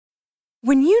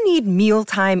When you need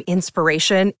mealtime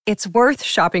inspiration, it's worth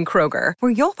shopping Kroger,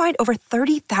 where you'll find over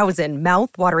 30,000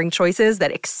 mouth-watering choices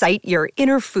that excite your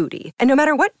inner foodie. And no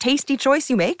matter what tasty choice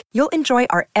you make, you'll enjoy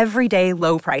our everyday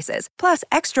low prices, plus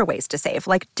extra ways to save,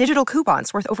 like digital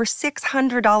coupons worth over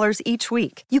 $600 each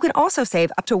week. You can also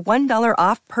save up to $1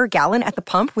 off per gallon at the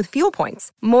pump with fuel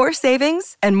points. More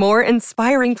savings and more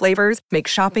inspiring flavors make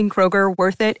shopping Kroger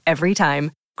worth it every time.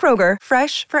 Kroger,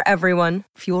 fresh for everyone.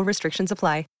 Fuel restrictions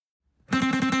apply.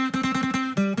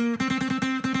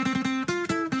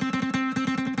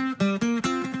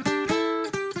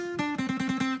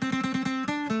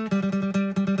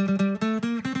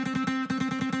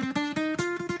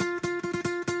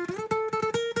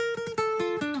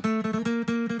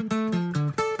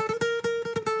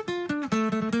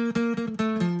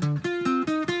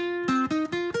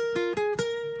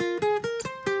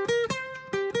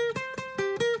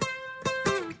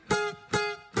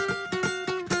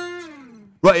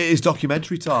 Right, it is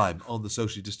documentary time on the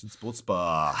Socially Distant Sports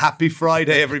Bar. Happy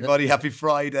Friday, everybody. Happy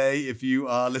Friday if you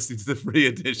are listening to the free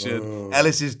edition. Oh.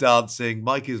 Ellis is dancing,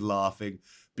 Mike is laughing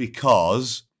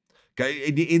because,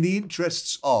 in the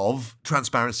interests of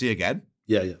transparency again,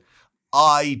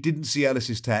 I didn't see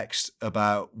Ellis's text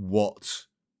about what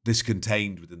this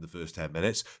contained within the first 10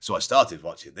 minutes, so I started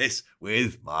watching this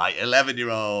with my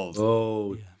 11-year-old.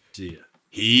 Oh, dear.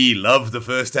 He loved the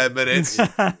first 10 minutes.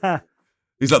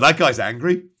 He's like, that guy's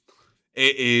angry.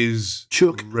 It is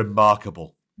Chuck.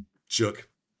 Remarkable. Chuck.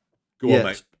 Go on,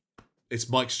 mate. It's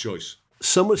Mike's choice.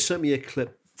 Someone sent me a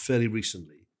clip fairly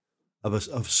recently of a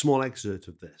small excerpt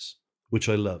of this, which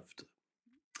I loved.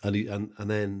 And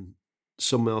then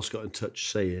someone else got in touch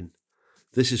saying,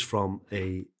 this is from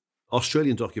a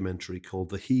Australian documentary called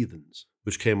The Heathens,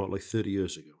 which came out like 30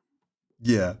 years ago.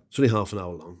 Yeah. It's only half an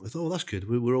hour long. I thought, that's good.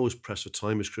 We're always pressed for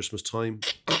time. It's Christmas time.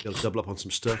 Got to double up on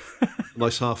some stuff.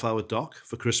 Nice half-hour doc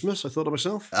for Christmas, I thought to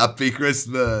myself. Happy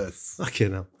Christmas. Okay,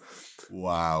 now.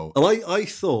 Wow. And I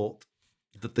thought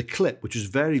that the clip, which is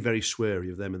very, very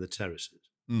sweary of them in the terraces,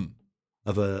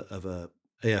 of a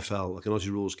AFL, like an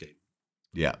Aussie rules game.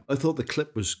 Yeah. I thought the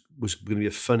clip was going to be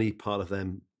a funny part of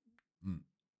them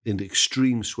in the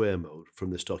extreme swear mode from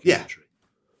this documentary.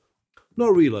 Yeah.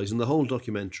 Not realising the whole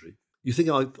documentary. You think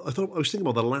I was thinking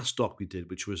about the last doc we did,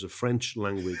 which was a French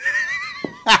language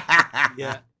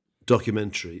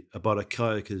documentary about a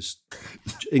kayaker's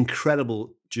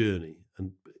incredible journey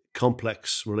and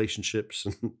complex relationships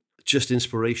and just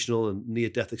inspirational and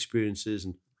near-death experiences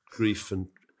and grief, and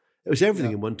it was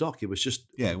everything in one doc. It was just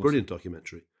a brilliant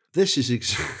documentary. This is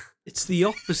it's the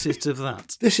opposite of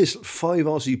that. This is 5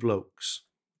 Aussie blokes.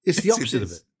 It's the opposite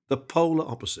of it. The polar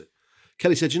opposite.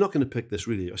 Kelly said, "You're not going to pick this,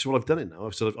 really." I said, "Well, I've done it now."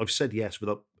 I've said yes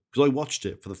because I watched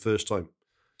it for the first time.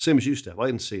 Same as you, Steph. I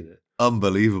hadn't seen it.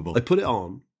 Unbelievable. I put it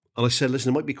on and I said,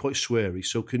 "Listen, it might be quite sweary,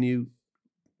 so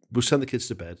we'll send the kids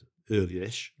to bed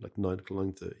early-ish, like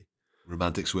 9:30.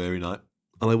 Romantic sweary night."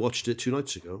 And I watched it 2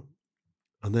 nights ago.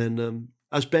 And then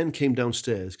as Ben came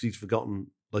downstairs, because he'd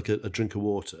forgotten like a drink of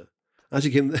water, as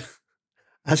he came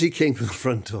from the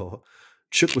front door,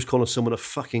 Chuck was calling someone a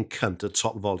fucking cunt at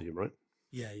top volume, right?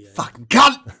 Yeah. Fucking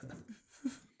cunt!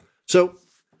 So,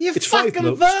 you it's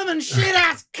fucking vermin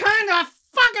shit-ass cunt! I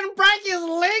fucking break his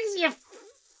legs, you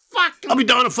fucking... I'll be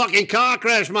doing a fucking car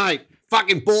crash, mate!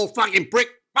 Fucking ball, fucking prick!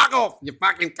 Fuck off, you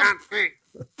fucking cunt!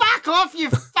 Fuck off, you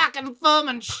fucking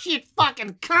vermin shit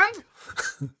fucking cunt!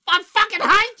 I fucking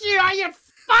hate you, are you?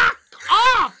 Fuck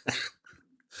off!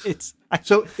 It's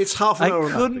half an hour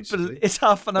of that. It's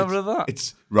half an hour of that.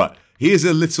 It's right. Here's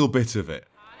a little bit of it.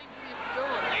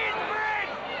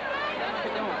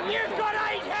 You've got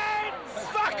 8 hands!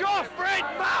 Fuck off, Brent,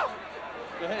 mouth!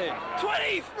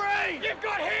 23! You've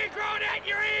got hair growing out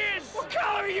your ears! What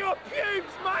colour are your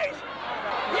pubes, mate?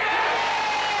 Yeah!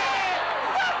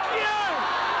 Fuck you!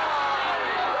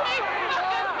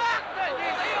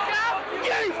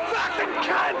 You fucking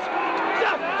cunt!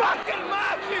 The fucking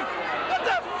mark you! What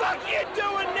the fuck are you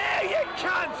doing now, you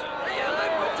cunt?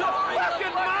 The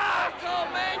fucking mark!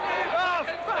 Oh,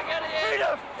 fuck! Who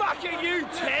the fuck are you,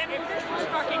 10?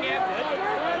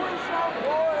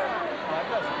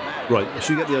 Right,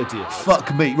 so you get the idea.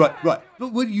 Fuck me. Right. But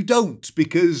when you don't,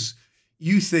 because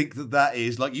you think that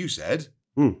is, like you said,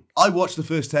 I watched the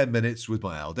first 10 minutes with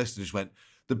my eldest and just went,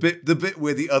 the bit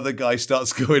where the other guy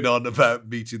starts going on about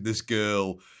meeting this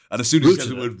girl, and as soon as he says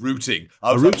the word rooting,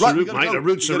 I was like, right, we gotta go.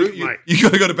 You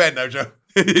gotta go to bed now, Joe.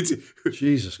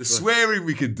 Jesus The Christ. swearing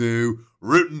we can do,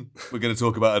 rooting, we're going to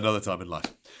talk about another time in life.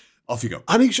 Off you go.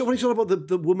 And when he's talking about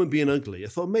the woman being ugly, I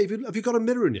thought, mate, have you got a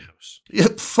mirror in your house? Yeah,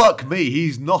 fuck me,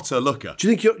 he's not a looker. Do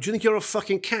you think you're a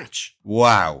fucking catch?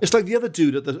 Wow. It's like the other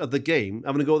dude at the game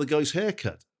having to go with the guy's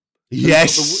haircut.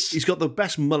 Yes. He's got the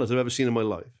best mullet I've ever seen in my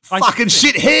life. Fucking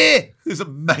shit here. There's a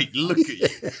mate. Look at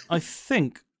you. I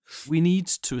think we need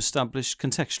to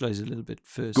contextualise a little bit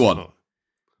first. Go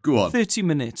on. 30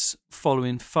 minutes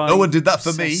following 5 No one did that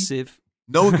for me. obsessive,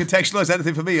 No one contextualised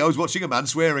anything for me. I was watching a man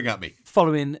swearing at me.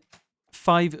 Following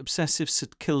 5 obsessive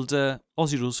St Kilda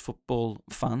Aussie Rules football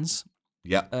fans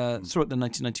Yeah. throughout the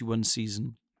 1991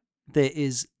 season. There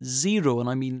is zero, and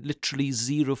I mean literally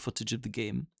zero footage of the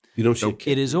game. You don't see a Nope. kick.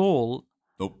 It is all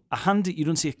Nope. you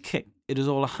don't see a kick. It is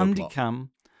all a handy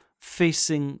cam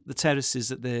facing the terraces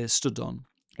that they're stood on.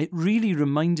 It really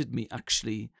reminded me,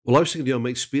 actually. Well, I was thinking of your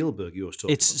mate Spielberg you was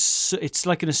talking about. It's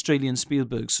like an Australian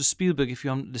Spielberg. So Spielberg, if you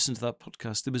haven't listened to that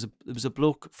podcast, there was a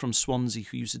bloke from Swansea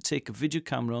who used to take a video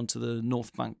camera onto the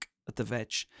North Bank at the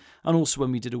Vetch, and also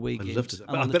when we did away I games. loved it.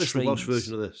 and I on the bet it's the Welsh trains.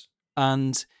 version of this.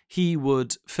 And he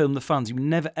would film the fans. He would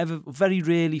never, ever, very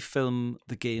rarely film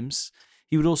the games.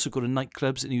 He would also go to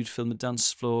nightclubs and he would film the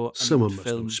dance floor. And Someone he would must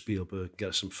know film Spielberg, get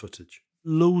us some footage.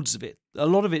 loads of it. A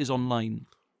lot of it is online.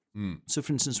 Mm. So,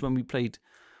 for instance, when we played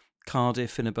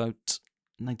Cardiff in about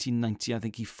 1990, I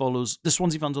think he follows the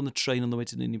Swansea fans on the train on the way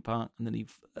to Ninian Park, and then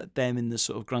them in the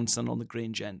sort of grandstand on the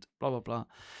Grange end, blah, blah, blah.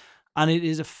 And it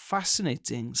is a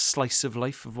fascinating slice of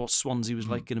life of what Swansea was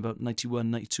like in about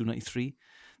 91, 92, 93.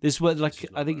 This where, like,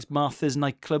 I think it's Martha's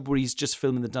nightclub where he's just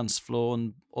filming the dance floor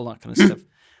and all that kind of stuff.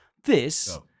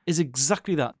 This is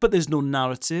exactly that. But there's no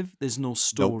narrative. There's no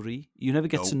story. You never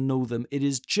get to know them. It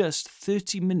is just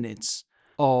 30 minutes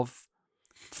of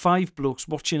 5 blokes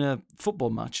watching a football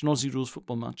match, an Aussie Rules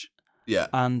football match, Yeah.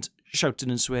 and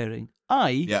shouting and swearing.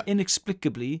 I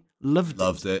inexplicably loved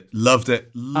it. Loved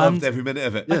And every minute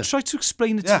of it. I tried to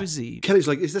explain it to Izzy. Kelly's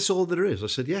like, is this all there is? I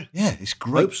said, yeah. Yeah, it's I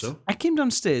great. hope so. I came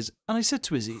downstairs and I said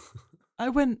to Izzy, I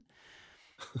went,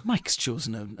 Mike's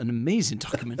chosen an amazing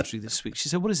documentary this week. She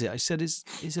said, what is it? I said, it's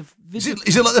a video.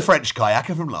 Is it like the French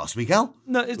kayaker from last week, Al?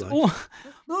 No, it's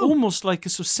almost like a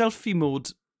sort of selfie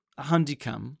mode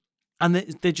handycam, and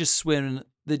they're just swearing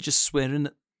at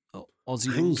Aussie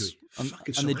Angry. Rules.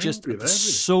 Fucking And they're just angry about everything.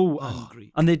 so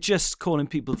angry. And they're just calling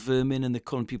people vermin, and they're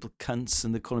calling people cunts,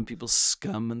 and they're calling people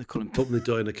scum, and they're calling people... Hoping they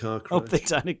die in a car crash. Hope they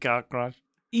die in a car crash.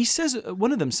 He says,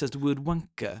 one of them says the word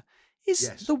wanker. Is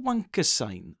the wanker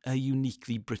sign a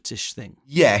uniquely British thing?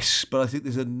 Yes, but I think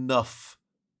there's enough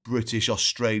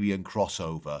British-Australian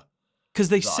crossover. Because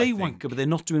they that I say think- wanker, but they're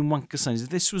not doing wanker signs. If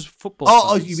this was football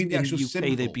Oh, fans you mean the in actual the UK,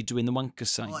 symbol? they'd be doing the wanker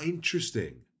sign. Oh,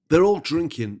 interesting. They're all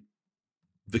drinking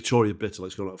Victoria Bitter like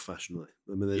it's gone out of fashion. Right?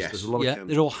 I mean, there's a lot of Yeah, cans.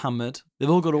 they're all hammered. They've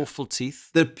all got awful teeth.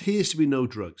 There appears to be no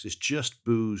drugs. It's just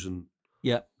booze and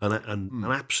Yeah, an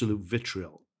absolute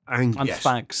vitriol. Anger. and Yes.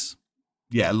 fags.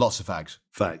 Yeah, lots of fags.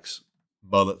 Fags.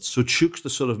 Mullets. So Chuck's the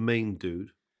sort of main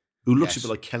dude who looks Yes. a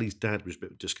bit like Kelly's dad, was a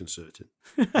bit disconcerting.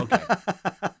 Okay.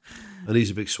 And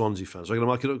he's a big Swansea fan. So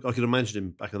I could imagine him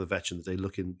back on the Vetch in the day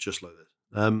looking just like this.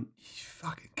 You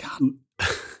fucking cunt.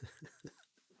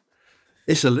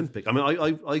 It's Olympic. I mean,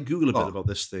 I Google a bit Oh. about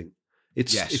this thing.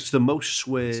 It's Yes. it's the most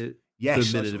swear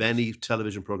Yes, per I minute saw of it. any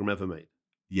television program ever made.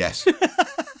 Yes.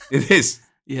 It is.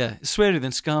 Yeah, swearing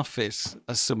than Scarface,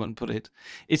 as someone put it.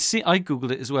 I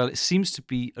googled it as well. It seems to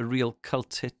be a real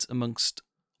cult hit amongst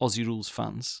Aussie Rules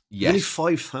fans. Only Yes.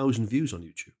 5,000 views on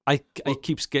YouTube. It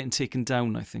keeps getting taken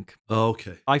down, I think. Oh,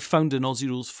 okay. I found an Aussie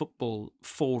Rules football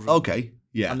forum. Okay.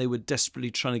 Yeah. And they were desperately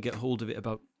trying to get hold of it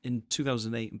in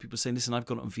 2008. And people saying, listen, I've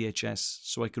got it on VHS,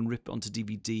 so I can rip it onto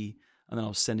DVD, and then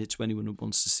I'll send it to anyone who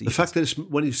wants to see The it. fact that it's,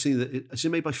 when you see that, is it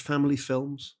made by Family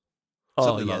Films?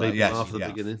 Something like that. maybe Yes. half the yeah.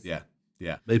 beginning. Yeah.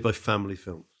 Yeah. Made by Family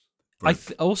Films. I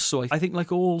think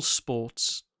like all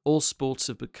sports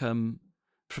have become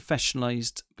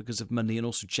professionalized because of money and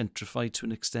also gentrified to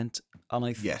an extent. And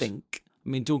I Yes. think, I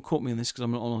mean, don't quote me on this because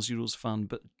I'm not an Aussie Rules fan,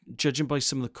 but judging by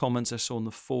some of the comments I saw on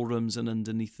the forums and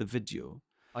underneath the video,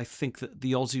 I think that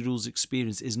the Aussie Rules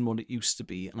experience isn't what it used to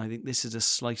be. And I think this is a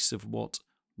slice of what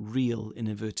real, in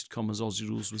inverted commas, Aussie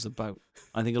Rules was about.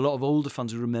 I think a lot of older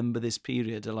fans who remember this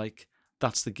period are like,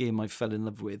 that's the game I fell in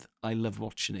love with. I love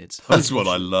watching it. That's what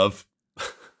I love.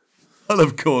 I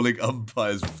love calling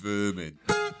umpires vermin.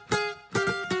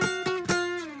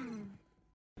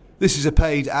 This is a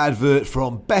paid advert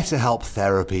from BetterHelp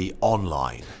Therapy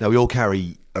Online. Now, we all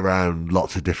carry around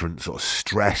lots of different sort of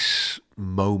stress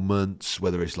moments,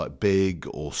 whether it's like big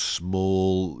or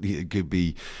small. It could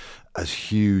be as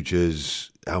huge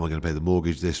as, how am I going to pay the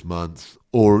mortgage this month?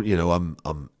 Or, you know,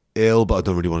 I'm ill, but I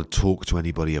don't really want to talk to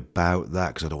anybody about that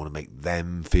because I don't want to make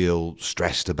them feel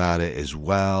stressed about it as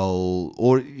well.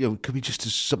 Or, you know, it could be just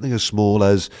something as small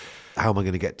as, how am I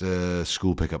going to get to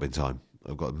school pickup in time?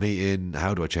 I've got a meeting.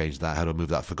 How do I change that? How do I move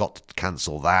that? Forgot to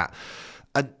cancel that.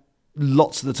 And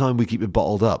lots of the time we keep it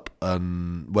bottled up,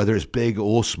 and whether it's big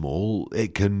or small,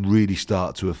 it can really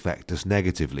start to affect us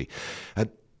negatively. And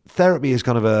therapy is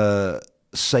kind of a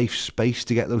safe space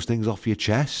to get those things off your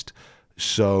chest.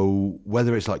 So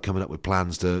whether it's like coming up with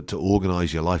plans to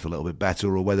organise your life a little bit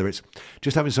better, or whether it's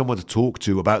just having someone to talk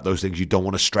to about those things you don't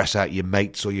want to stress out your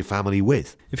mates or your family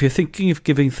with. If you're thinking of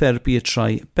giving therapy a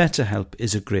try, BetterHelp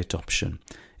is a great option.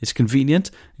 It's convenient,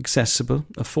 accessible,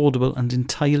 affordable, and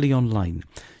entirely online.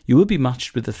 You will be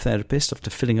matched with a therapist after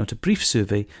filling out a brief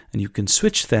survey, and you can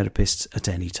switch therapists at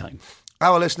any time.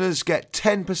 Our listeners get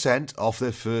 10% off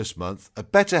their first month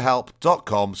at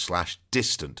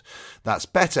betterhelp.com/distant. That's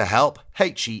betterhelp,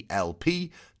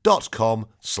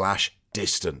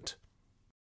 HELP.com/distant.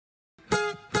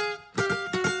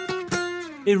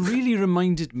 It really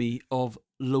reminded me of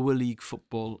lower league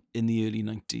football in the early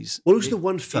 90s. Well, who's the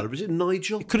one fella? Was it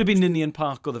Nigel? It could have been Ninian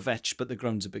Park or the Vetch, but the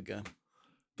grounds are bigger.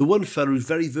 The one fella who's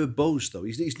very verbose, though.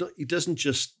 He's not. He doesn't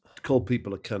just call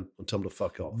people a cunt and tell them to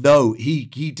fuck off. No, he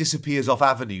disappears off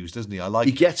avenues, doesn't he? I like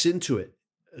He it. gets into it.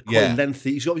 Quite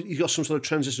lengthy. He's got some sort of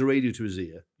transistor radio to his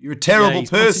ear. You're a terrible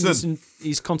person.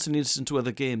 He's constantly listening to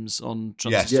other games on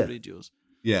transistor radios.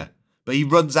 Yeah. But he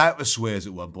runs out of swears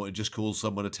at one point and just calls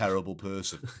someone a terrible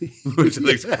person, which I think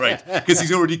is great because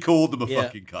he's already called them a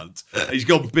fucking cunt. He's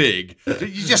gone big. You're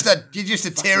just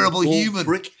a terrible human.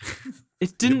 Brick.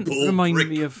 It didn't remind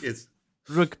me of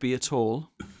rugby at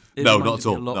all. It No, reminded not at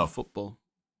all. me a lot No. of football.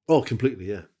 Oh, completely.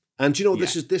 Yeah. And do you know what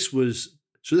this was?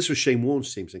 So this was Shane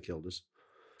Warne's team, St Kilda's.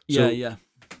 So Yeah.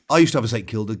 I used to have a St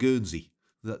Kilda Guernsey,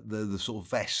 the sort of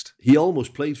vest. He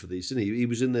almost played for these, didn't he? He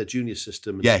was in their junior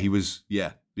system. Yeah, he was.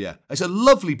 Yeah. It's a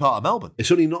lovely part of Melbourne. It's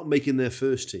only not making their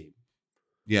first team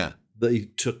Yeah. that he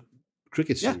took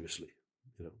cricket Yeah. seriously.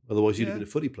 You know, otherwise he'd have been a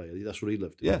footy player. That's what he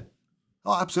loved. Yeah.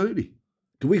 Oh, absolutely.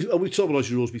 We've talked about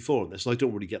Aussie rules before on this, and I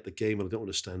don't really get the game and I don't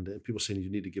understand it. And people are saying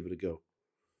you need to give it a go.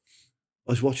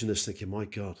 I was watching this thinking, my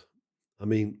God. I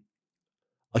mean,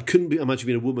 I couldn't imagine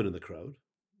being a woman in the crowd,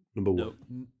 number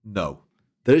one. No.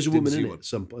 There is a Didn't woman see in one. it at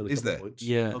some point. Is there? Points,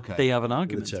 Yeah. Okay. They have an in the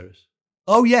argument. terrace.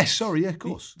 Oh, yes. Sorry. Yeah, of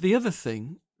course. The other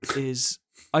thing is,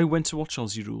 I went to watch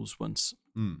Aussie Rules once,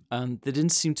 and there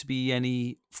didn't seem to be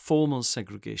any formal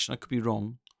segregation. I could be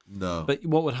wrong. No. But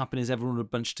what would happen is everyone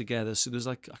would bunch together. So there's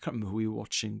I can't remember who we were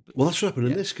watching. But Well, that's what happened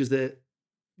in this because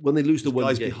when they lose the one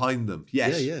guys game, behind them.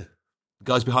 Yes. Yeah. The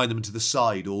guys behind them and to the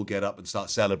side all get up and start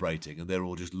celebrating, and they're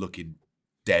all just looking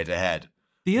dead ahead.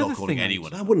 the Not other calling thing,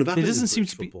 anyone. That wouldn't have happened. There doesn't in seem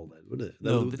British to be- football then, would it?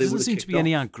 no, there doesn't seem to be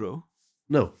any aggro.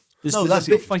 No. There's No, a that's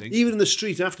bit interesting. Even in the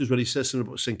street afterwards when he says something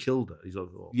about St Kilda, he's like,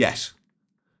 oh. Yes.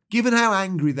 Given how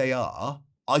angry they are,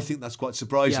 I think that's quite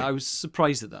surprising. Yeah, I was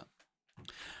surprised at that.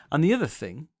 And the other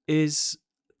thing is,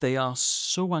 they are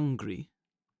so angry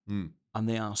and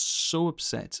they are so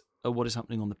upset at what is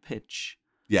happening on the pitch.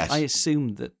 Yes. I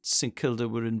assumed that St Kilda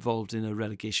were involved in a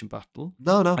relegation battle.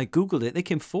 No. I googled it. They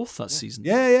came fourth that season.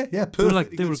 Yeah. They were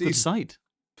Perfectly they were a good good season. side.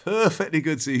 Perfectly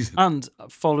good season. And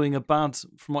following a bad,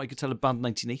 from what I could tell, a bad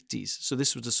 1980s. So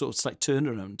this was a sort of slight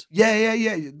turnaround.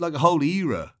 Yeah. Like a whole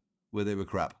era where they were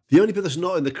crap. The only bit that's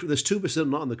not in the there's 2%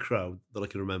 not in the crowd that I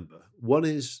can remember. One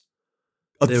is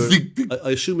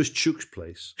I assume it's Chuck's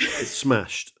place. It's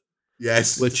smashed.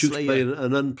 Yes. Where Chuck's Slayer. playing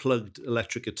an unplugged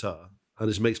electric guitar and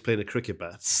his mate's playing a cricket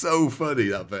bat. So funny,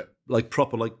 that bit. Like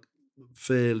proper, like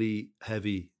fairly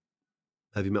heavy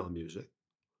metal music.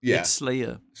 Yeah. It's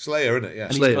Slayer. Slayer, isn't it? Yeah.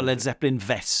 And he's Slayer. got a Led Zeppelin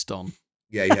vest on.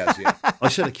 Yeah, he has, yeah. I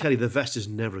said to Kelly, the vest is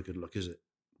never a good look, is it?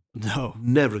 No.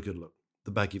 Never a good look.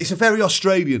 The baggy It's vest. a very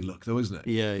Australian look, though, isn't it?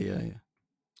 Yeah.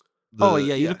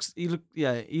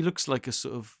 He looks like a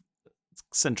sort of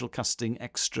central casting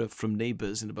extra from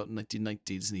Neighbours in about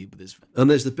 1990s. With his And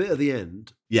there's the bit at the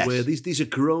end Yes. where these are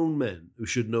grown men who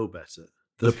should know better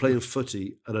that are playing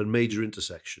footy at a major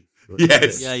intersection. Right?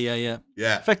 Yes. Yeah.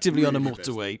 Yeah. Effectively on a Really good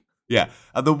motorway. Yeah.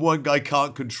 And the one guy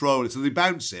can't control it. So they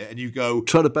bounce it, and you go,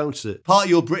 Try to bounce it. part of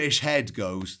your British head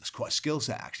goes, that's quite a skill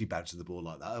set, actually, bouncing the ball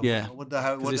like that. Yeah. I wonder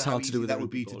how, 'Cause it's hard to easy do with that a would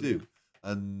be rugby to ball, do.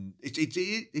 And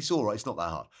it's all right. It's not that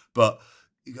hard. But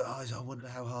you go, I wonder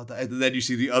how hard that is. And then you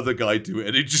see the other guy do it,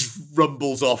 and it just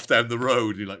rumbles off down the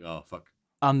road. You're like, oh, fuck.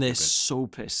 And they're so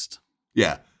pissed.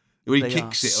 Yeah. When he They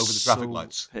kicks are it over the traffic so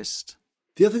lights. Pissed.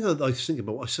 The other thing that I was thinking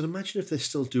about, I said, imagine if they're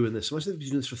still doing this. Imagine if they've been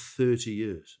doing this for 30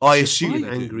 years. I assume Being they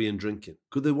do. angry and drinking.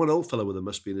 Because the one old fellow with them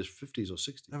must be in his 50s or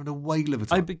 60s. They're having a whale of a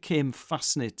I time. became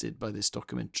fascinated by this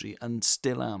documentary and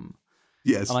still am.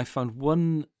 Yes. And I found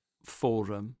one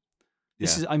forum.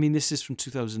 This is from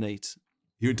 2008.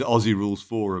 You're into Aussie Rules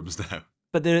forums now.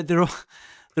 But they're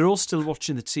all still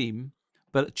watching the team.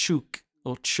 But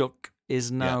Chuck is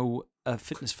now a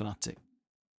fitness fanatic.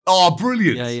 Oh,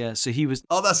 brilliant. Yeah. So he was.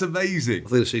 Oh, that's amazing. I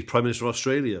think it's Prime Minister of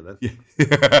Australia then.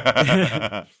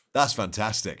 Yeah. That's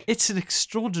fantastic. It's an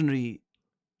extraordinary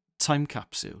time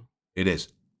capsule. It is.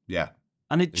 Yeah.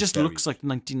 And it It's just very looks like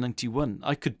 1991.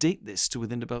 I could date this to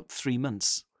within about 3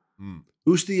 months.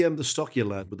 Who's the stockier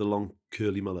lad with the long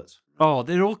curly mullet? Oh,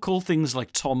 they're all called things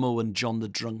like Tomo and John the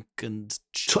Drunk and...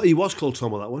 He was called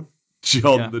Tomo, that one.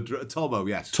 John Yeah. Tomo,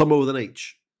 yes. Tomo with an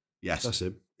H. Yes. That's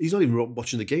him. He's not even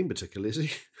watching the game particularly, is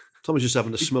he? Tomo's just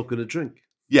having a smoke and a drink.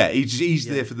 Yeah, he's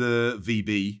there for the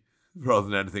VB rather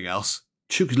than anything else.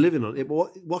 Chuck's living on it,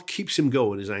 but what keeps him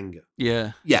going is anger.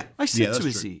 Yeah. Yeah. I said that's to true.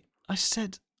 Izzy,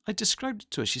 I described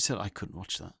it to her. She said, I couldn't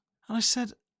watch that. And I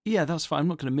said, yeah, that's fine. I'm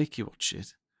not going to make you watch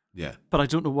it. Yeah. But I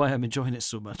don't know why I'm enjoying it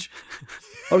so much.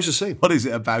 I was just saying. What is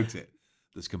it about it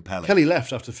that's compelling? Kelly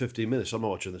left after 15 minutes. I'm not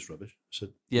watching this rubbish. I said,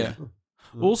 Yeah.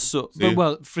 Also, See ya.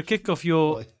 well, for a kick-off,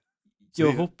 you're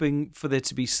ya. hoping for there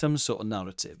to be some sort of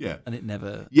narrative. Yeah. And it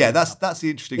never... Yeah, that's the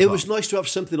interesting it part. was nice to have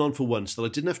something on for once that I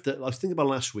didn't have to. I was thinking about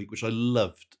last week, which I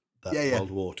loved. That Yeah.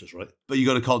 Wild Waters, right? But you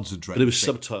got to concentrate. But it was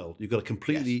I think. subtitled. You've got to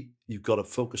completely. You've got to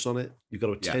focus on it. You've got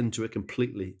to attend to it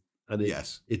completely, and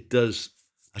it does.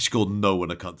 I should call no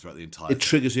one a cunt throughout the entire It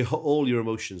triggers all your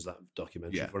emotions. That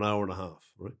documentary Yeah. for an hour and a half,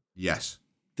 right? Yes.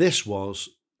 This was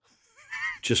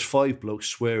just 5 blokes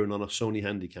swearing on a Sony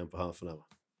Handycam for half an hour.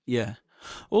 Yeah.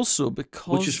 Also,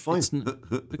 because Which is fine.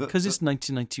 because it's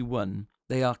 1991,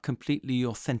 they are completely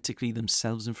authentically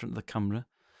themselves in front of the camera.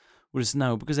 Whereas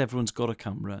now, because everyone's got a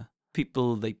camera,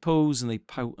 people, they pose and they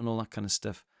pout and all that kind of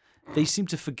stuff. They seem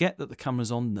to forget that the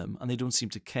camera's on them and they don't seem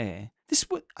to care.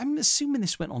 I'm assuming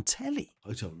this went on telly.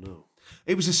 I don't know.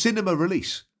 It was a cinema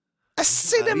release. A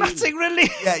cinematic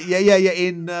release?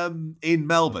 Yeah. In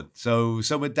Melbourne. So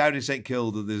somewhere down in St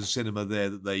Kilda, there's a cinema there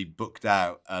that they booked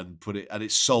out and put it, and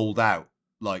it sold out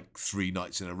like 3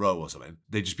 nights in a row or something.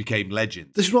 They just became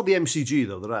legends. This is not the MCG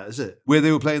though, they're at, is it? Where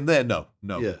they were playing there? No.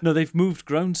 Yeah. No, they've moved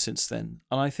ground since then.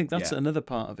 And I think that's Yeah. another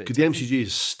part of it. Because the MCG is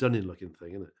a stunning looking thing,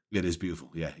 isn't it? It is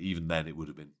beautiful. Yeah. Even then, it would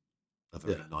have been a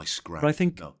very Yeah. nice ground. But I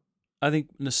think No. It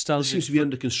nostalgic... seems to be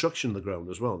under construction the ground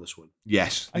as well. This one.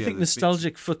 Yes. I Yeah, think there's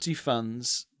nostalgic footy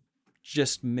fans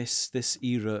just miss this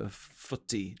era of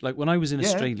footy. Like when I was in Yeah.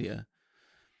 Australia,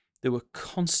 there were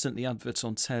constantly adverts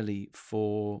on telly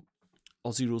for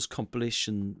Aussie Rules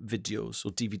compilation videos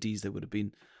or DVDs there would have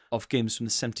been of games from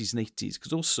the 70s and 80s.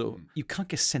 Because also you can't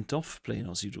get sent off playing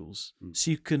Aussie Rules.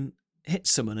 So you can hit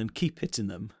someone and keep hitting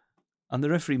them. And the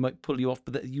referee might pull you off,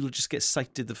 but you'll just get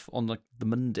cited on like the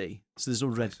Monday. So there's no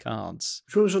red cards.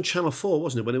 It was on Channel 4,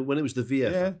 wasn't it? When it was the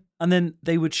VF. Yeah. And then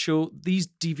they would show, these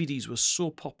DVDs were so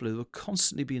popular, they were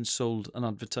constantly being sold and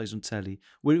advertised on telly,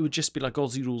 where it would just be like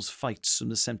Aussie Rules fights from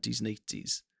the 70s and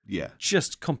 80s. Yeah.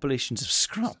 Just compilations of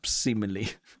scraps, seemingly.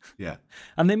 Yeah.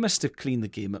 And they must have cleaned the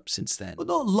game up since then. But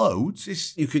not loads.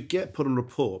 It's You could get put on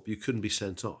report, but you couldn't be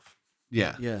sent off.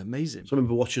 yeah. Yeah, amazing. So I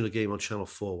remember watching a game on Channel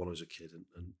 4 when I was a kid,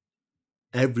 and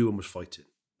everyone was fighting.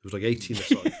 It was like 18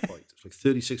 aside fight. It was like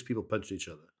 36 people punching each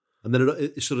other. And then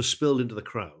it sort of spilled into the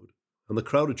crowd, and the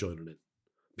crowd are joining in.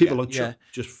 People like Chuck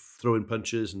just throwing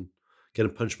punches and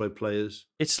getting punched by players.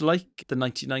 It's like the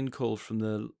 99 call from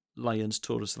the Lions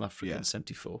tour of South Africa in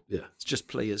 74. Yeah. It's just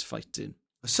players fighting.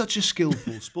 Such a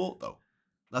skillful sport, though.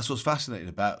 That's what's fascinating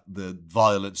about the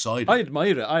violent side. I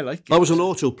admire it. I like it. That was on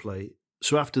autoplay.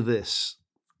 So after this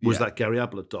was Yeah. that Gary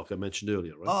Ablett doc I mentioned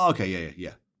earlier, right? Oh, okay.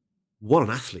 Yeah. What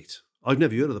an athlete. I've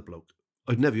never heard of the bloke.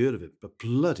 I'd never heard of him, but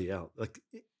bloody hell. Like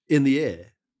in the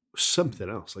air, something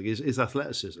else. Like his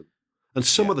athleticism. And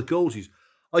some of the goals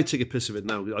I take a piss of it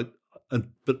now.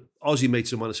 But Aussie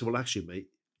mates of mine, I said, well, actually, mate,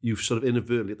 you've sort of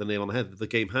inadvertently hit the nail on the head. The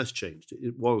game has changed.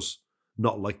 It was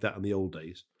not like that in the old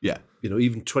days. Yeah. You know,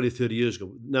 even 20, 30 years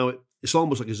ago. Now it's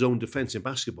almost like a zone defence in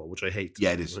basketball, which I hate.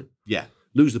 Yeah, it is. Right? Yeah.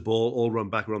 Lose the ball, all run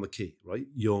back around the key, right?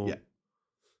 Your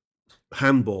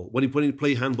handball. When you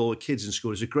play handball with kids in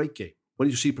school, it's a great game. When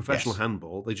you see professional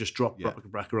handball, they just drop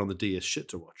back around the D. It's shit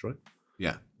to watch, right?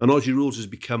 Yeah. And Aussie Rules has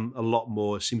become a lot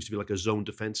more, it seems to be like a zone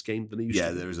defence game than it used to be.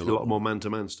 Yeah, there is a lot lot more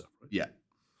man-to-man stuff. Right? Yeah.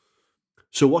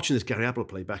 So watching this Gary Ablett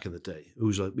play back in the day,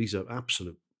 he's an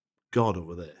absolute god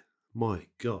over there. My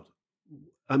God.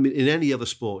 I mean, in any other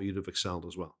sport, you'd have excelled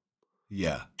as well.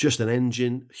 Yeah. Just an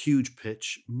engine, huge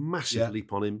pitch, massive Yeah.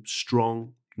 leap on him,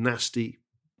 strong, nasty,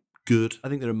 good. I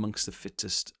think they're amongst the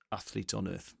fittest athletes on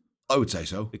earth I would say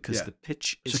so. because yeah. the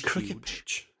pitch is It's a cricket huge.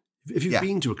 pitch. If you've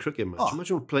been to a cricket match,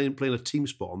 imagine playing a team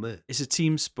sport on there. It's a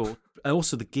team sport.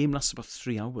 Also, the game lasts about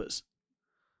 3 hours.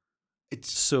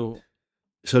 So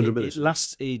It's 100 minutes. It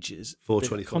lasts ages.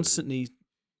 4:25. Constantly,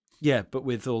 yeah, but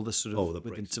with all the sort of the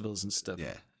with breaks. intervals and stuff.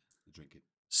 Yeah. Drinking.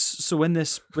 So when they're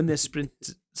sprint,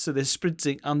 So they're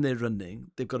sprinting and they're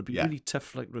running. They've got to be Yeah. really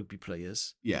tough like rugby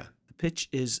players. Yeah. The pitch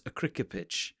is a cricket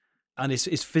pitch, and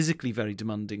it's physically very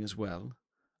demanding as well.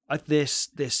 They're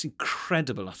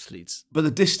incredible athletes. But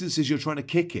the distances you're trying to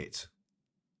kick it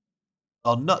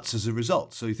are nuts as a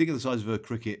result. So you think of the size of a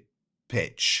cricket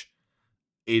pitch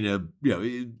in a,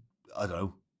 I don't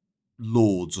know,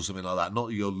 Lords or something like that,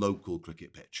 not your local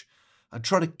cricket pitch, and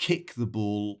trying to kick the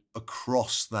ball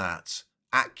across that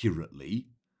accurately.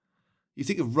 You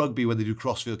think of rugby when they do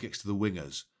crossfield kicks to the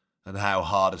wingers and how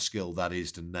hard a skill that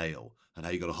is to nail, and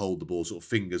how you got to hold the ball sort of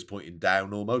fingers pointing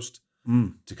down almost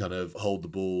to kind of hold the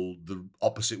ball the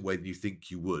opposite way than you think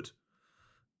you would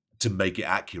to make it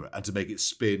accurate and to make it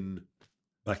spin.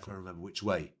 I can't remember which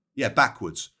way. Yeah,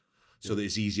 backwards, so that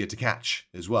it's easier to catch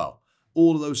as well.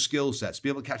 All of those skill sets, be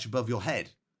able to catch above your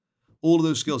head. All of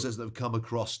those skill sets that have come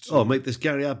across to... Oh, mate, this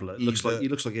Gary Ablett looks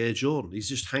like Air Jordan. He's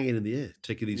just hanging in the air,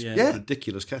 taking these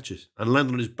ridiculous catches and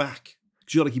landing on his back.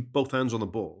 Because you got to keep both hands on the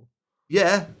ball.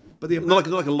 Yeah, but not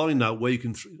like a line out where you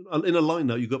can... In a line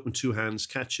out, you go up with two hands,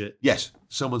 catch it. Yes,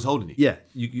 someone's holding you. Yeah,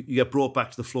 you get brought back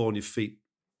to the floor on your feet,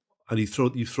 and you throw...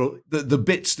 The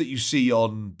bits that you see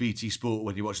on BT Sport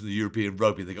when you're watching the European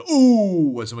rugby, they go,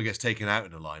 ooh, when someone gets taken out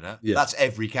in a line out. Yeah. That's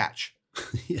every catch.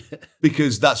 Yeah.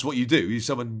 Because that's what you do.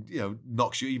 Someone,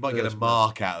 knocks you, you might get a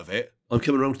mark out of it. I'm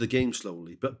coming around to the game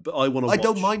slowly, but I want to watch... I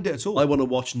don't mind it at all. I want to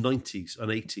watch 90s and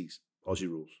 80s Aussie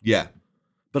rules. Yeah.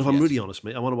 But if I'm really honest,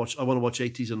 mate, I want to watch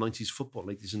 80s and 90s football,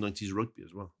 80s and 90s rugby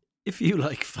as well. If you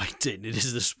like fighting, it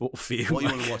is the sport for you. What you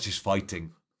want to watch is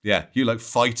fighting. Yeah, you like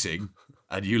fighting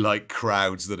and you like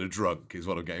crowds that are drunk is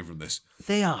what I'm getting from this.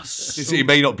 They are so... It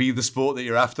may not be the sport that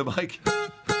you're after, Mike.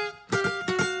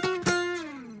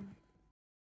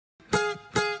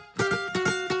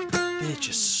 They're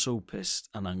just so pissed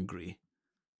and angry.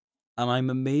 And I'm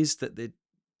amazed that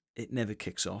it never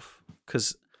kicks off.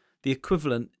 Because the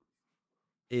equivalent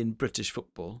in British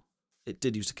football, it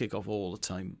did used to kick off all the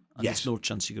time. And there's no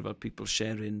chance you could have people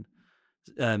sharing,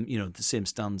 the same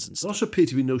stands and There stuff. also appear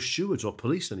to be no stewards or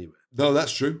police anywhere. No,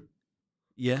 that's true.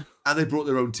 Yeah. And they brought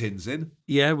their own tins in.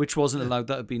 Yeah, which wasn't allowed.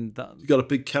 That had been that. You got a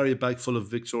big carrier bag full of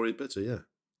Victoria bitter, yeah.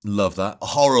 Love that. A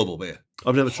horrible beer.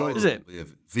 I've never tried it. Is it? Beer.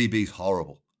 VB's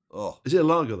horrible. Oh. Is it a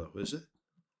lager though, is it?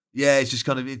 Yeah, it's just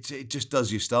kind of, it just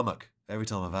does your stomach. Every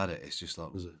time I've had it, it's just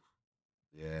like, Is it?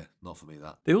 yeah, not for me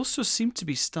that. They also seem to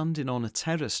be standing on a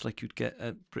terrace like you'd get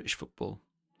at British football,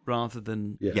 rather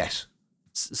than Yes.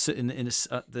 sitting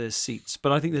at the seats.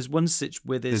 But I think there's one sitch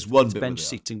where there's one it's bit where bench they are.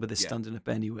 seating, but they're standing up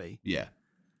anyway. Yeah.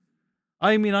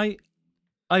 I mean,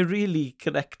 I really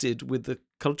connected with the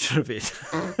culture of it,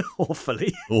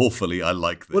 awfully. Awfully, I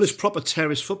like this. Well, it's proper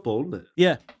terrace football, isn't it?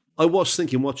 Yeah. I was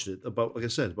thinking watching it about, like I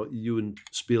said, about you and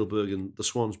Spielberg and the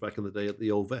Swans back in the day at the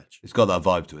Old Vetch. It's got that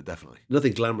vibe to it, definitely.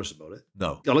 Nothing glamorous about it.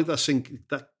 No. I like that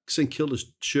St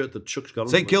Kilda's shirt that Chuck's got on.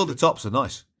 St Kilda tops are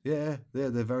nice. Yeah,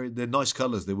 they're nice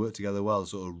colours. They work together well.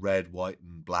 Sort of red, white,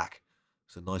 and black.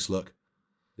 It's a nice look.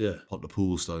 Yeah.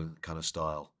 Pontypool style kind of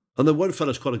style. And the one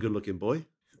fella's quite a good looking boy.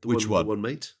 Which one? The one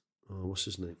mate. Oh, what's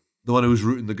his name? The one who was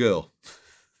rooting the girl.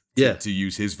 Yeah. To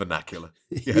use his vernacular.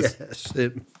 Yes. Yes.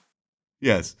 Him.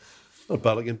 Yes. Not a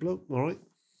bad looking bloke, all right.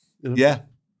 You know? Yeah.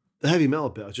 The heavy metal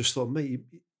bit, I just thought, mate,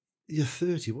 you're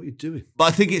 30, what are you doing? But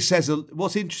I think it says,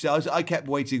 what's interesting, I kept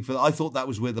waiting for, I thought that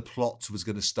was where the plot was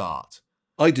going to start.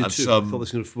 I did And too. some- I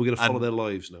thought we're going to follow their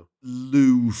lives now.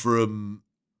 Lou from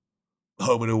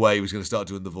Home and Away was going to start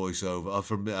doing the voiceover,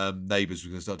 from Neighbours was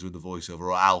going to start doing the voiceover,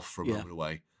 or Alf from Home and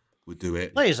Away would do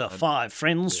it. These are 5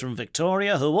 friends from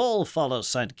Victoria who all follow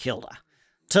St Kilda.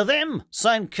 To them,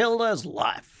 St Kilda's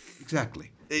life.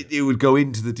 Exactly. It would go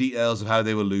into the details of how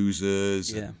they were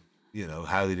losers, and,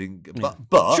 how they didn't.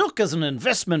 But Chuck is an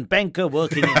investment banker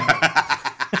working in...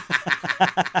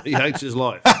 He hates his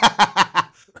life.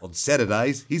 on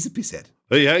Saturdays, he's a pisshead.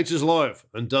 He hates his life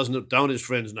and don't his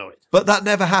friends know it. But that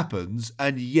never happens,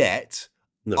 and yet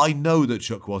I know that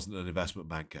Chuck wasn't an investment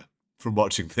banker from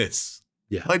watching this.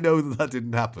 Yeah. I know that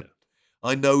didn't happen.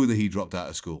 I know that he dropped out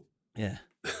of school. Yeah.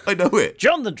 I know it.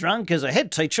 John the Drunk is a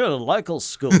head teacher at a local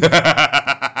school.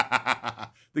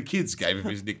 The kids gave him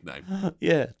his nickname.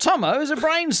 Yeah. Tomo is a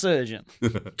brain surgeon.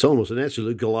 Tom was an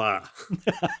absolute galah.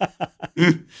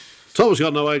 Tom's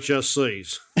got no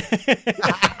HSCs.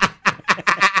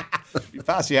 You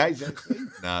pass your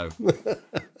HSC? No.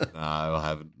 No, I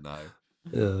haven't. No.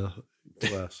 Yeah,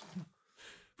 class.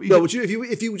 No, would you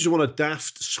if you just want a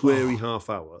daft, squarey half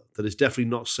hour that is definitely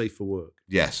not safe for work?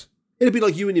 Yes. It'd be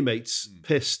like you and your mates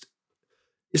pissed.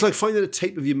 It's like finding a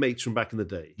tape of your mates from back in the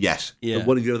day. Yes. Yeah. And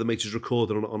one of your other mates is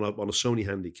recorded on a Sony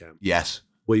Handycam. Yes.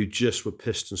 where you just were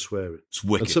pissed and swearing. It's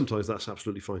wicked. And sometimes that's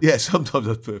absolutely fine. Yeah, sometimes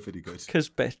that's perfectly good. Because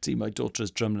Betty, my daughter,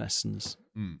 has drum lessons.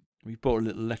 We bought a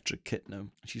little electric kit now.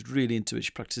 She's really into it.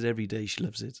 She practices every day. She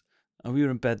loves it. And we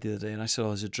were in bed the other day, and I said,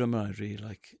 there's a drummer I really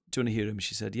like. Do you want to hear him?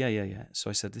 She said, yeah.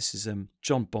 So I said, this is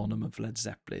John Bonham of Led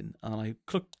Zeppelin. And I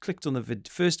clicked on the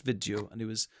first video, and it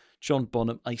was John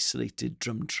Bonham isolated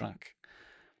drum track.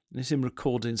 And it's him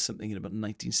recording something in about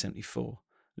 1974.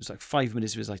 It was like 5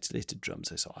 minutes of his isolated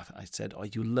drums. I said,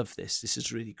 you'll love this. This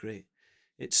is really great.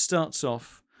 It starts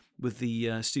off with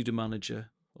the studio manager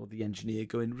or the engineer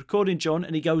going, recording John,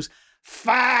 and he goes,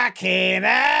 fucking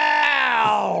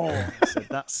hell! I said,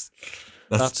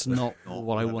 that's not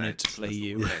what I wanted to play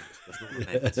you. That's not what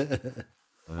I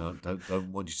meant. I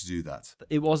don't want you to do that.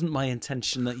 It wasn't my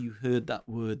intention that you heard that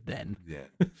word then. Yeah.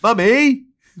 Mummy!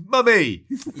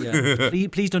 Yeah.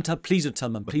 Please don't tell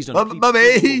Mum. Please don't.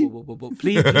 Mummy!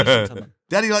 Please don't tell Mum.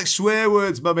 Daddy likes swear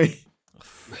words, Mummy.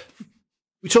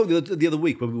 We talked the other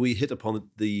week when we hit upon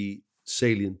the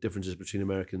salient differences between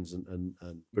Americans and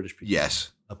British people.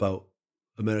 Yes. About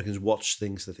Americans watch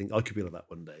things, they think, I could be like that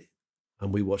one day.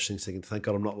 And we watch things thinking, thank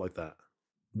God I'm not like that.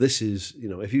 This is,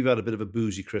 if you've had a bit of a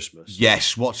boozy Christmas.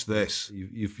 Yes, watch this.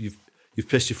 You've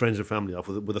pissed your friends and family off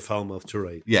with a foul-mouthed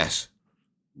tirade. Yes.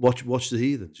 Watch The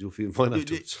Heathens. You'll feel fine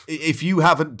afterwards. If you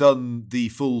haven't done the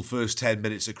full first 10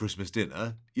 minutes of Christmas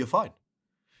dinner, you're fine.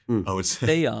 I would say.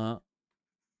 They are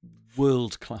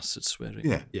world class at swearing.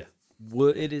 Yeah.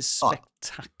 It is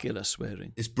spectacular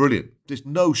swearing. It's brilliant. There's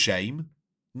no shame.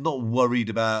 Not worried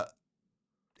about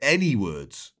any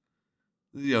words.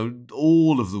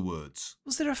 All of the words.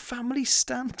 Was there a family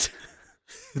stand?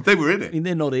 They were in it. I mean,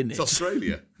 they're not in It's it.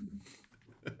 Australia.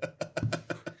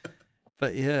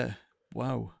 But yeah,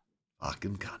 wow.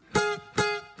 Fucking cunt.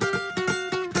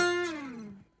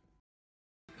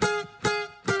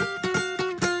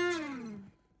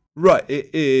 Right, it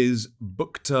is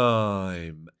book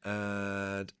time.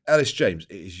 And Alice James,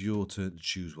 it is your turn to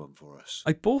choose one for us.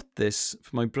 I bought this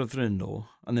for my brother-in-law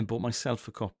and then bought myself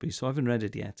a copy, so I haven't read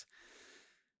it yet.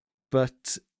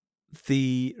 But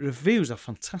the reviews are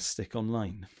fantastic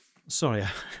online. Sorry,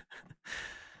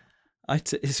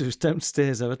 it was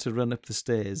downstairs. I had to run up the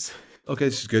stairs. Okay,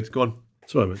 this is good. Go on.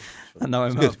 Sorry, man. And now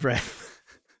I'm out of breath.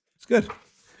 It's good.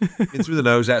 In through the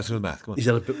nose, out through the mouth. Come on. He's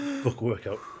had a book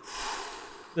workout.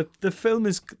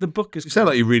 The book is. You sound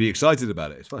like you're really excited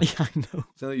about it. It's fine. Yeah, I know. You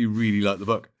sound like you really like the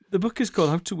book. The book is called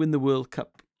How to Win the World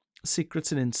Cup: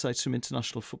 Secrets and Insights from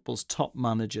International Football's Top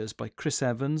Managers by Chris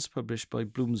Evans, published by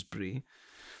Bloomsbury.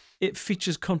 It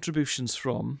features contributions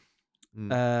from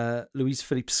Luis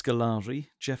Felipe Scolari,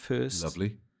 Jeff Hurst,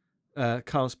 Lovely.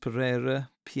 Carlos Pereira,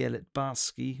 Pierre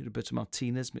Barsky, Roberto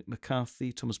Martinez, Mick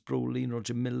McCarthy, Thomas Brolin,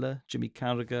 Roger Miller, Jimmy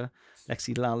Carragher,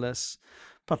 Lexi Lallis,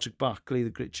 Patrick Barclay, the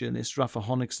great journalist, Rafa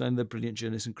Honigstein, the brilliant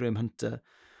journalist, and Graham Hunter.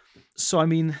 So, I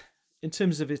mean, in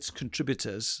terms of its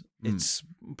contributors, it's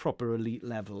proper elite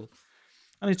level.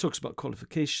 And it talks about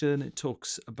qualification. It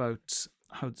talks about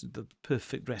how the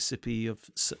perfect recipe of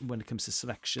when it comes to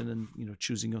selection and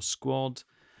choosing your squad,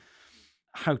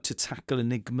 how to tackle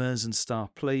enigmas and star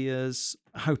players,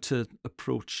 how to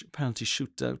approach penalty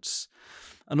shootouts,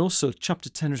 and also chapter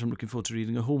 10, which I'm looking forward to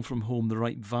reading, A Home from Home, The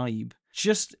Right Vibe.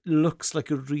 Just looks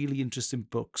like a really interesting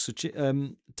book. So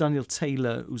Daniel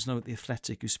Taylor, who's now at The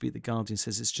Athletic, who used to be at The Guardian,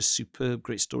 says it's just superb,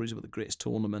 great stories about the greatest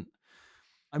tournament.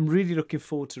 I'm really looking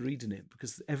forward to reading it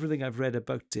because everything I've read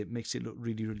about it makes it look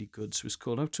really, really good. So it's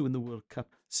called How to Win the World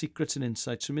Cup: Secrets and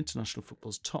Insights from International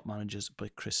Football's Top Managers by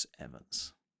Chris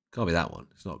Evans. Can't be that one.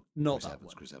 It's not Not Chris that Evans,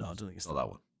 one. Chris No, Evans. I don't think it's not that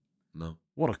one. No.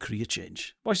 What a career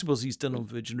change. Well, I suppose he's done on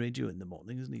Virgin Radio in the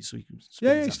morning, isn't he? So he can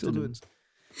He's still doing it.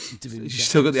 He's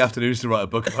still got the afternoons to write a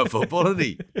book about football, hasn't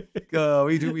he? Go, what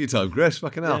are you doing with your time, Chris?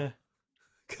 Fucking hell. Yeah.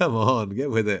 Come on, get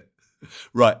with it.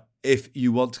 Right. If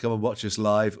you want to come and watch us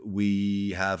live,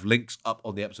 we have links up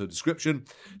on the episode description.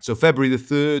 So February the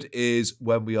 3rd is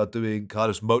when we are doing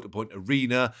Cardiff's Motorpoint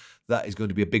Arena. That is going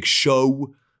to be a big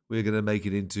show. We're going to make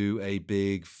it into a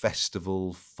big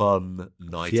festival, fun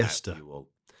night Fiesta. out for you all.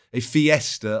 A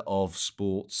fiesta of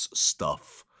sports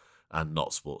stuff and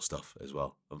not sports stuff as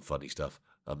well, and funny stuff,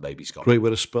 and maybe Scotland. Great way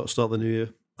to start the new year.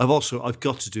 I've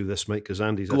got to do this, mate, because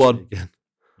Andy's Go asking on. me again.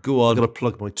 Go on. I'm going to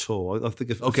plug my tour. I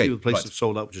think a few of the places have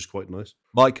sold out, which is quite nice.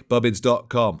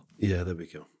 MikeBubbins.com. Yeah, there we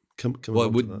go. Come Why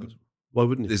along to wouldn't- that. Why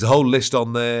wouldn't you? There's a whole list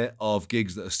on there of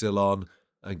gigs that are still on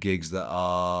and gigs that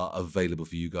are available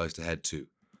for you guys to head to.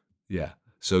 Yeah.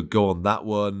 So go on that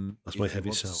one. That's If my you heavy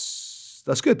want to sell.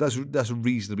 that's good. That's a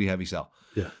reasonably heavy sell.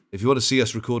 Yeah. If you want to see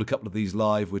us record a couple of these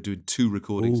live, we're doing 2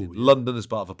 recordings in London as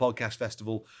part of a podcast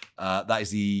festival. That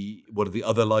is one of the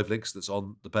other live links that's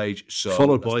on the page. So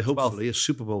Followed that's by, the 12th. hopefully, a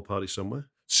Super Bowl party somewhere.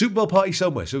 Super Bowl party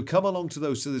somewhere. So come along to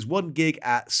those. So there's one gig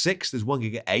at 6, there's one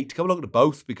gig at 8. Come along to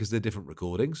both because they're different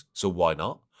recordings. So why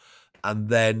not? And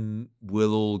then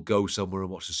we'll all go somewhere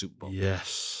and watch the Super Bowl.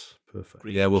 Yes. Perfect.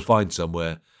 Yeah, we'll find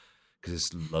somewhere because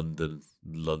it's London.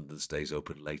 London stays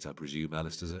open late, I presume,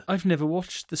 Alice, does it? I've never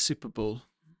watched the Super Bowl,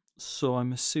 so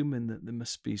I'm assuming that there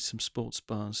must be some sports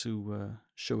bars who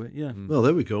show it. Yeah. Well,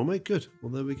 there we go, mate. Good.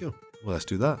 Well, there we go. Well, let's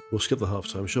do that. We'll skip the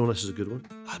halftime show unless it's a good one.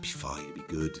 That'd be fine. It'd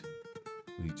be good.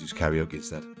 We can just karaoke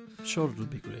instead. I'm sure it'll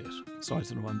be great. Sorry, I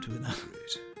don't know why I'm doing that.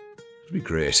 It'd be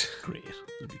great. Great.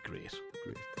 It'll be great.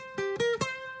 Great.